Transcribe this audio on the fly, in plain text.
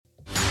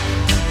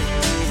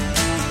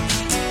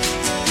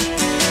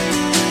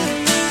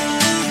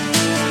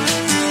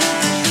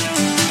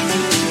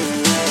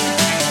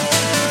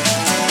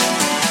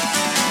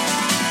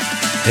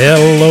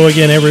Hello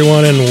again,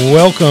 everyone, and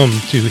welcome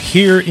to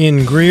Here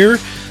in Greer,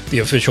 the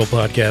official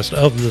podcast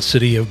of the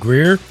City of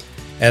Greer.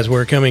 As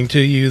we're coming to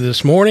you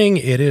this morning,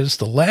 it is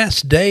the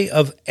last day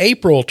of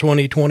April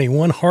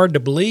 2021. Hard to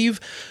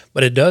believe,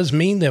 but it does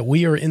mean that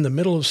we are in the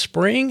middle of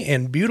spring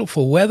and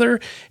beautiful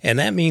weather, and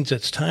that means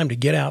it's time to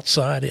get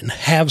outside and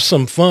have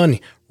some fun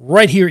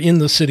right here in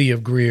the City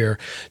of Greer.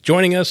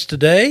 Joining us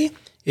today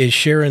is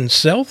Sharon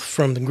Self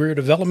from the Greer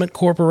Development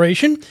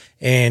Corporation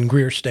and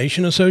Greer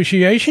Station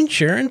Association.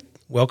 Sharon,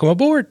 welcome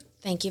aboard.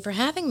 Thank you for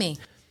having me.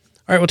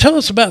 All right, well, tell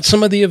us about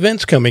some of the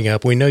events coming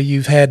up. We know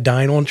you've had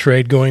Dine on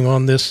Trade going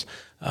on this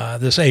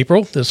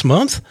April, this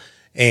month,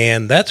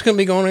 and that's going to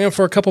be going on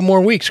for a couple more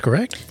weeks,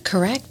 correct?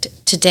 Correct.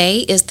 Today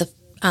is the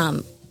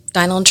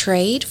Dine on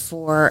Trade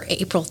for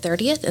April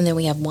 30th, and then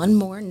we have one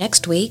more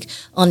next week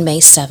on May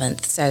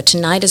 7th. So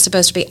tonight is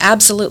supposed to be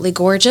absolutely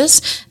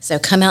gorgeous, so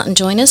come out and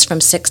join us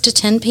from 6 to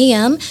 10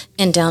 p.m.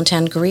 in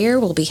downtown Greer.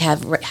 We'll be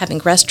having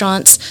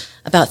restaurants,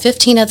 about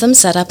 15 of them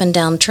set up and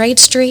down Trade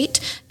Street,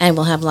 and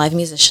we'll have live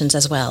musicians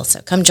as well. So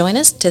come join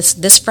us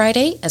this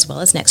Friday as well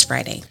as next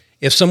Friday.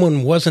 If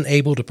someone wasn't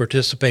able to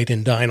participate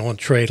in Dine on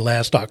Trade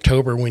last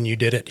October when you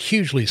did it,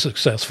 hugely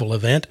successful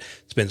event.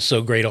 It's been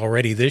so great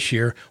already this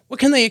year. What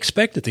can they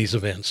expect at these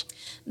events?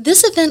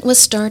 This event was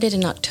started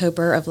in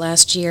October of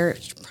last year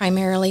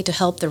primarily to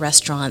help the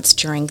restaurants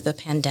during the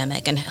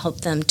pandemic and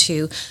help them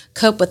to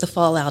cope with the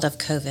fallout of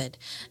COVID.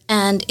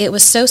 And it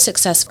was so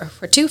successful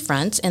for two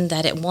fronts in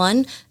that it,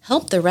 one,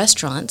 helped the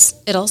restaurants.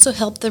 It also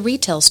helped the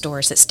retail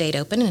stores that stayed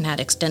open and had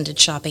extended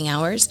shopping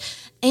hours.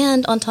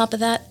 And on top of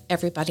that,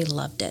 everybody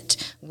loved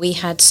it. We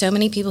had so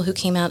many people who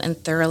came out and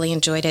thoroughly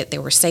enjoyed it. They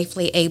were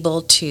safely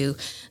able to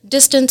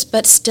distance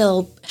but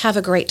still have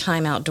a great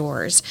time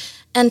outdoors.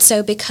 And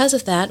so because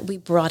of that, we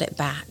brought it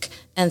back.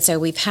 And so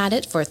we've had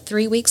it for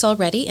 3 weeks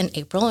already in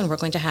April, and we're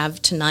going to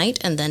have tonight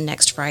and then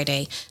next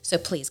Friday. So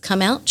please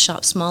come out,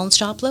 shop small and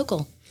shop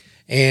local.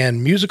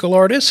 And musical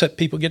artists, that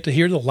people get to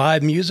hear the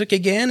live music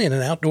again in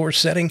an outdoor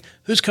setting.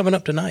 Who's coming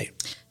up tonight?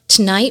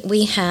 Tonight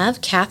we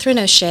have Catherine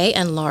O'Shea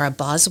and Laura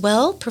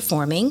Boswell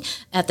performing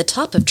at the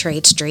top of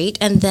Trade Street,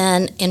 and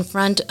then in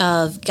front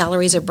of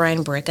Galleries of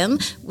Brian Brigham,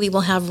 we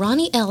will have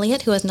Ronnie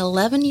Elliott, who is an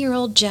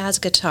 11-year-old jazz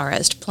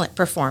guitarist,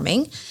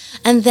 performing.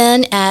 And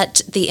then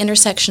at the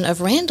intersection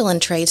of Randall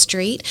and Trade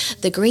Street,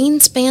 the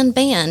Greenspan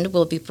Band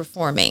will be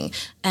performing.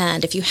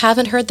 And if you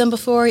haven't heard them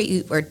before,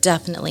 you are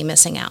definitely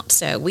missing out.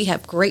 So we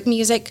have great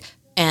music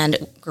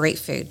and great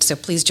food, so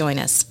please join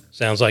us.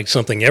 Sounds like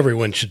something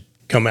everyone should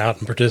come out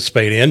and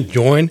participate in,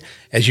 join.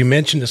 As you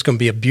mentioned, it's going to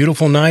be a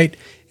beautiful night,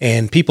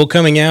 and people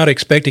coming out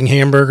expecting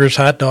hamburgers,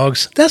 hot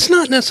dogs. That's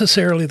not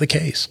necessarily the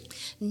case.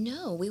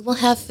 No, we will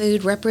have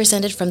food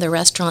represented from the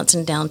restaurants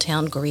in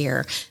downtown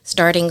Greer,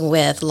 starting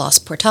with Los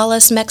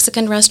Portales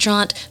Mexican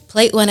Restaurant.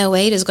 Plate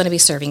 108 is going to be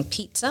serving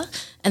pizza,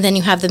 and then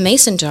you have the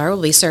Mason Jar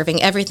will be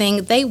serving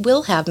everything. They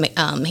will have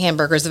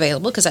hamburgers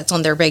available because that's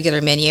on their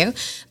regular menu,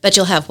 but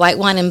you'll have white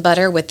wine and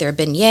butter with their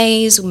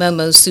beignets,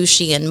 Momo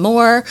Sushi and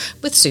more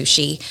with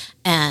sushi.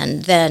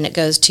 And then it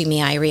goes to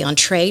Miairi on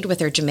Trade with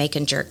their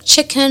Jamaican jerk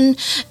chicken,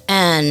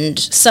 and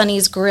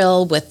Sonny's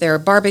Grill with their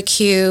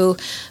barbecue.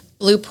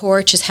 Blue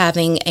Porch is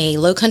having a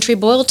Low Country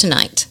Boil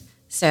tonight.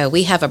 So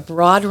we have a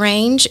broad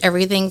range,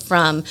 everything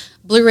from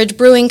Blue Ridge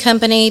Brewing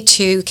Company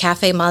to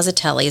Cafe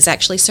Mazzatelli is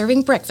actually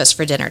serving breakfast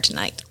for dinner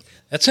tonight.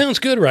 That sounds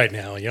good right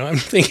now. I'm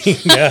thinking,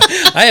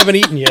 I haven't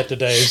eaten yet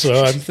today,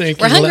 so I'm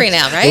thinking. We're hungry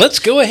now, right? Let's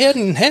go ahead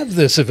and have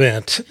this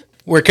event.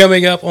 We're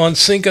coming up on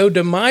Cinco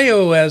de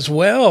Mayo as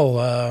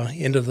well,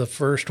 into the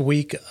first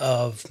week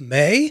of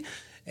May.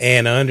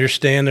 And I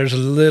understand there's a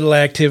little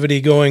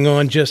activity going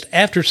on just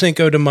after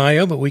Cinco de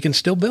Mayo, but we can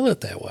still bill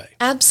it that way.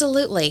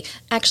 Absolutely.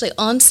 Actually,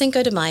 on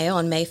Cinco de Mayo,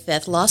 on May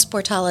 5th, Los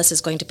Portales is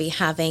going to be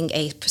having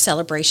a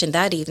celebration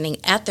that evening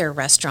at their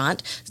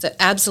restaurant. So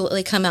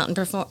absolutely come out and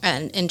perform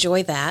and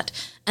enjoy that.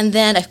 And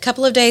then a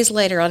couple of days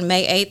later, on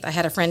May 8th, I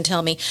had a friend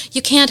tell me,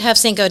 you can't have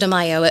Cinco de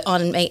Mayo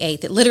on May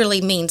 8th. It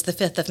literally means the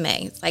 5th of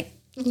May. It's like,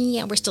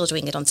 yeah, we're still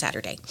doing it on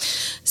Saturday.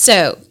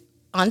 So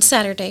on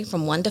Saturday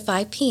from 1 to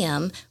 5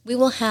 p.m., we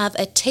will have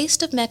a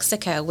Taste of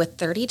Mexico with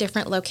 30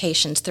 different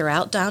locations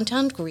throughout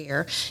downtown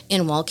Greer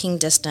in walking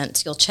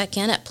distance. You'll check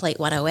in at Plate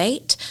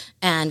 108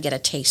 and get a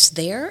taste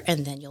there,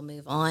 and then you'll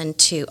move on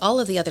to all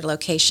of the other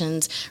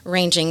locations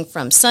ranging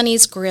from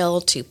Sonny's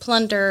Grill to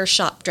Plunder,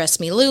 Shop Dress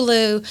Me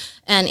Lulu,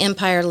 and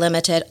Empire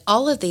Limited.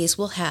 All of these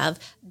will have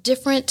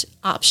different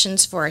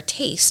options for a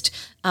taste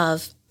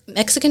of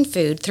Mexican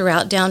food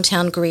throughout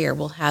downtown Greer.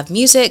 We'll have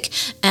music,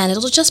 and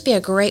it'll just be a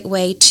great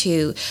way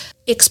to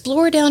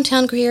explore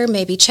downtown Greer,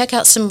 maybe check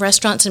out some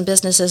restaurants and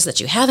businesses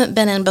that you haven't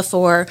been in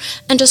before,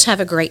 and just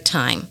have a great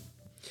time.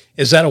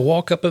 Is that a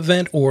walk-up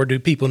event, or do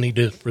people need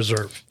to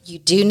reserve? You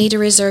do need to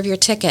reserve your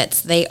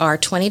tickets. They are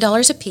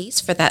 $20 a piece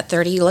for that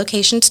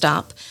 30-location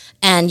stop,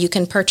 and you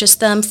can purchase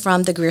them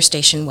from the Greer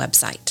Station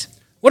website.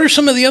 What are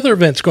some of the other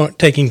events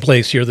taking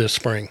place here this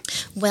spring?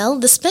 Well,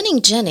 the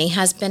Spinning Jenny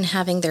has been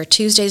having their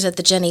Tuesdays at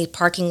the Jenny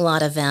parking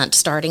lot event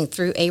starting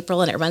through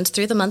April, and it runs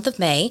through the month of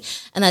May.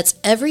 And that's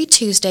every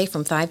Tuesday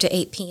from 5 to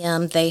 8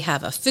 p.m. They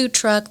have a food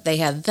truck. They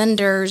have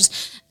vendors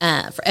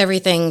for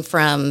everything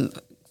from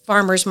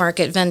farmers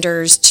market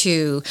vendors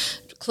to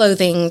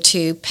clothing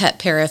to pet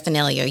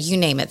paraphernalia, you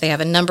name it. They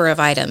have a number of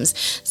items.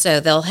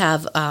 So they'll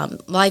have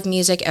live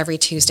music every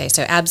Tuesday.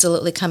 So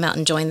absolutely come out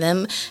and join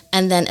them.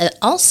 And then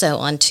also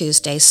on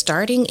Tuesday,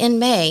 starting in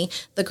May,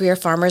 the Greer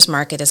Farmers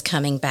Market is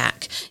coming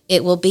back.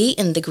 It will be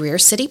in the Greer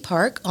City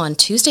Park on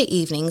Tuesday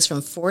evenings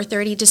from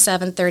 4:30 to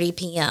 7:30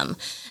 p.m.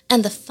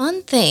 And the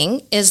fun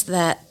thing is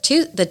that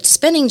the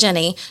Spinning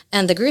Jenny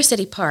and the Greer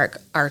City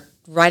Park are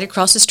right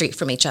across the street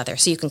from each other.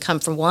 So you can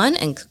come from one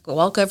and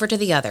walk over to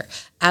the other.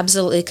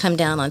 Absolutely come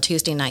down on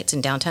Tuesday nights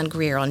in downtown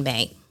Greer on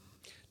May.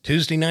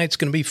 Tuesday night's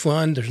going to be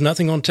fun. There's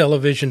nothing on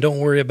television. Don't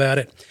worry about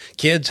it.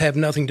 Kids have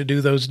nothing to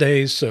do those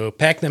days, so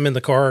pack them in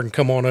the car and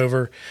come on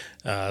over.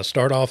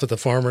 Start off at the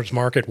farmer's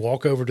market,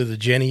 walk over to the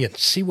Jenny and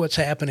see what's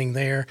happening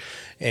there.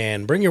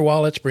 And bring your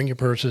wallets, bring your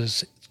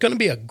purses. It's going to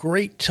be a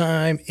great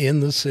time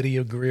in the city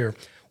of Greer.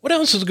 What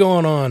else is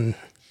going on?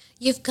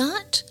 You've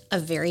got a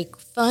very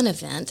fun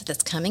event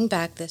that's coming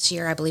back this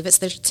year. I believe it's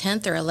their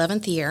 10th or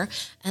 11th year,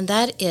 and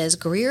that is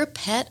Greer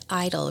Pet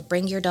Idol,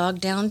 Bring Your Dog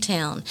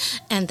Downtown.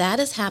 And that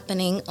is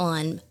happening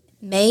on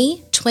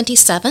May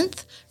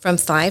 27th from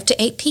 5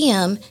 to 8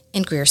 p.m.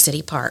 in Greer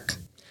City Park.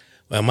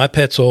 Well, my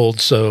pet's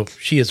old, so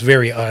she is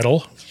very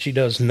idle. She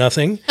does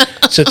nothing,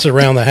 sits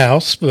around the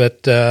house,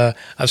 but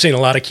I've seen a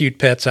lot of cute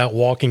pets out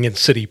walking in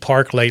City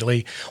Park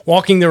lately,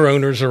 walking their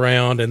owners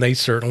around, and they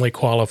certainly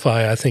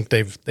qualify. I think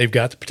they've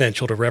got the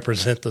potential to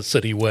represent the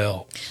city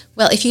well.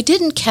 Well, if you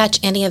didn't catch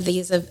any of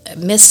these,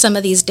 missed some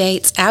of these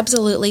dates,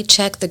 absolutely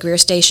check the Greer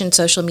Station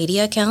social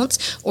media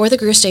accounts or the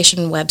Greer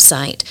Station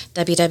website,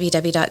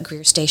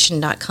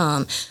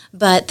 www.greerstation.com.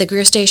 But the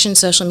Greer Station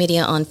social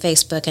media on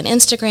Facebook and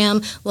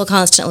Instagram will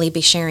constantly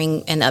be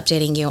sharing and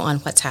updating you on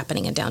what's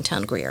happening in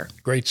downtown Greer.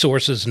 Great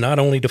sources, not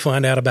only to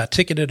find out about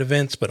ticketed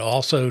events, but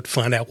also to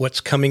find out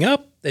what's coming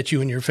up that you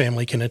and your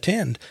family can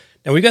attend.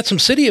 Now, we've got some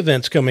city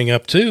events coming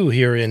up, too,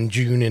 here in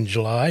June and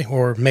July,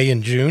 or May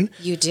and June.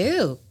 You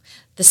do.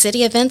 The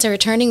city events are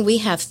returning. We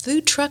have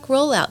food truck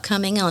rollout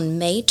coming on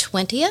May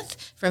 20th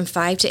from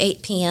 5 to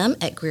 8 p.m.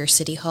 at Greer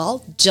City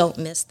Hall. Don't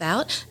miss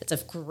that. It's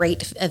a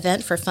great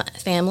event for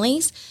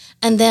families.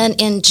 And then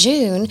in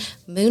June,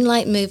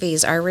 Moonlight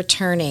Movies are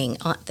returning.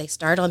 They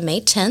start on May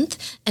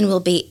 10th and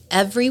will be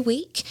every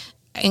week.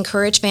 I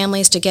encourage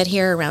families to get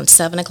here around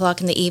 7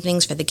 o'clock in the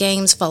evenings for the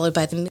games, followed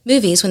by the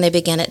movies when they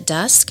begin at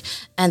dusk.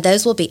 And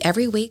those will be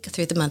every week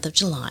through the month of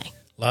July.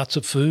 Lots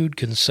of food,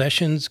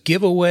 concessions,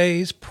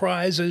 giveaways,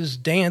 prizes,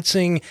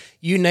 dancing,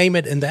 you name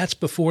it, and that's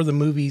before the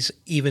movies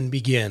even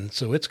begin.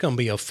 So it's going to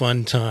be a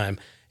fun time.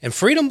 And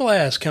Freedom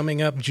Blast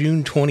coming up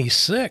June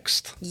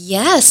 26th.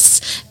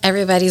 Yes,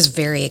 everybody's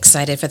very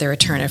excited for the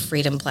return of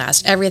Freedom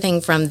Blast.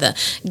 Everything from the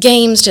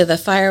games to the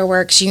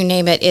fireworks, you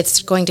name it,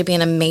 it's going to be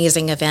an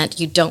amazing event.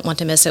 You don't want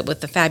to miss it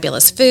with the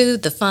fabulous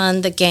food, the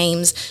fun, the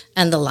games,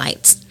 and the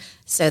lights.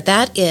 So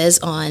that is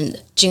on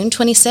June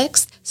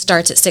 26th,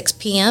 starts at 6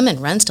 p.m.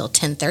 and runs till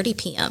 10:30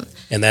 p.m.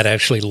 And that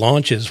actually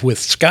launches with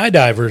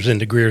skydivers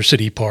into Greer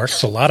City Park.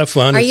 It's a lot of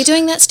fun. Are you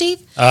doing that,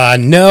 Steve?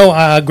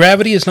 No,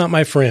 gravity is not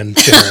my friend,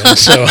 Sharon.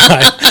 So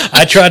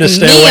I try to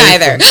stay away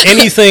from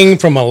anything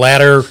from a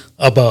ladder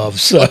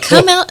above. So well,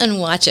 come out and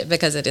watch it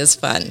because it is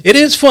fun. It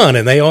is fun,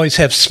 and they always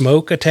have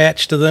smoke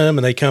attached to them,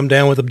 and they come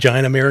down with a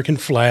giant American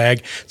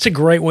flag. It's a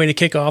great way to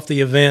kick off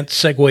the event.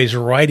 Segues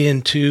right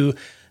into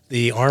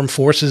the Armed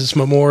Forces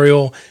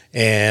Memorial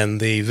and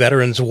the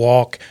Veterans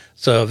Walk.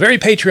 So very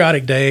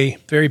patriotic day,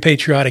 very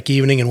patriotic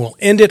evening, and we'll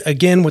end it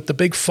again with the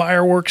big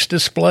fireworks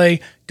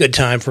display. Good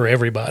time for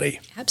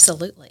everybody.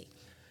 Absolutely.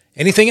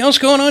 Anything else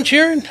going on,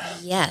 Sharon?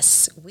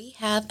 Yes, we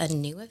have a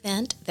new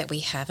event that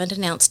we haven't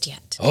announced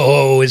yet.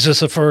 Oh, is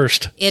this a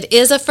first? It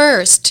is a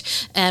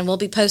first, and we'll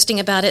be posting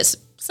about it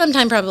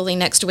sometime probably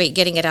next week,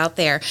 getting it out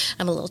there.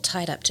 I'm a little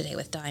tied up today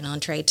with Dine on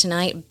Trade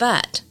tonight,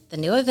 but the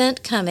new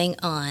event coming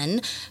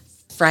on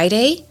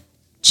Friday,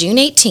 June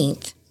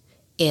 18th,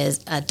 is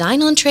a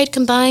Dine on Trade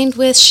combined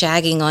with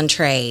Shagging on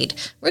Trade.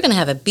 We're going to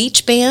have a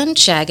beach band,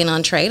 Shagging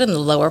on Trade, on the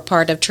lower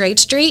part of Trade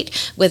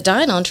Street, with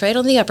Dine on Trade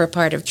on the upper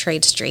part of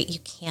Trade Street. You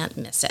can't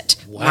miss it.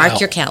 Wow. Mark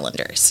your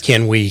calendars.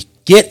 Can we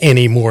get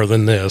any more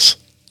than this?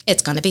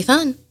 It's going to be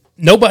fun.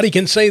 Nobody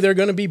can say they're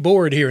going to be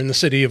bored here in the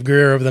city of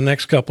Greer over the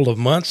next couple of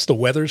months. The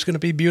weather's going to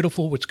be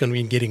beautiful. It's going to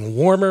be getting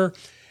warmer,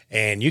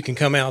 and you can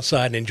come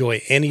outside and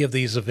enjoy any of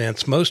these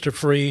events. Most are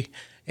free.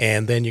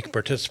 And then you can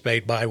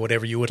participate, buy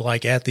whatever you would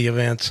like at the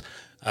events,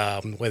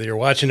 whether you're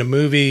watching a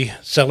movie,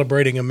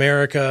 celebrating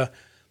America,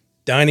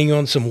 dining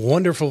on some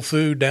wonderful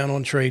food down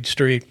on Trade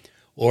Street,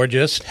 or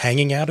just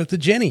hanging out at the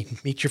Jenny.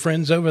 Meet your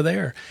friends over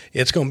there.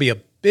 It's going to be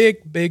a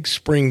big, big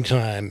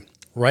springtime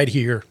right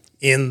here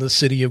in the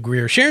city of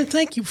Greer. Sharon,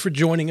 thank you for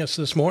joining us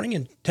this morning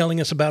and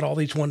telling us about all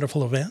these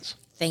wonderful events.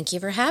 Thank you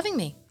for having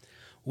me.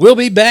 We'll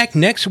be back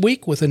next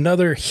week with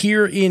another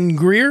Here in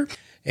Greer.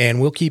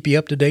 and we'll keep you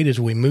up to date as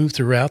we move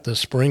throughout the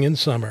spring and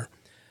summer.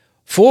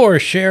 For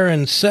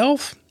Sharon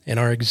Self and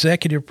our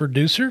executive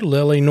producer,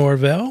 Lily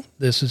Norvell,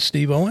 this is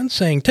Steve Owens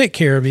saying take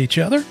care of each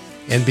other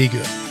and be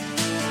good.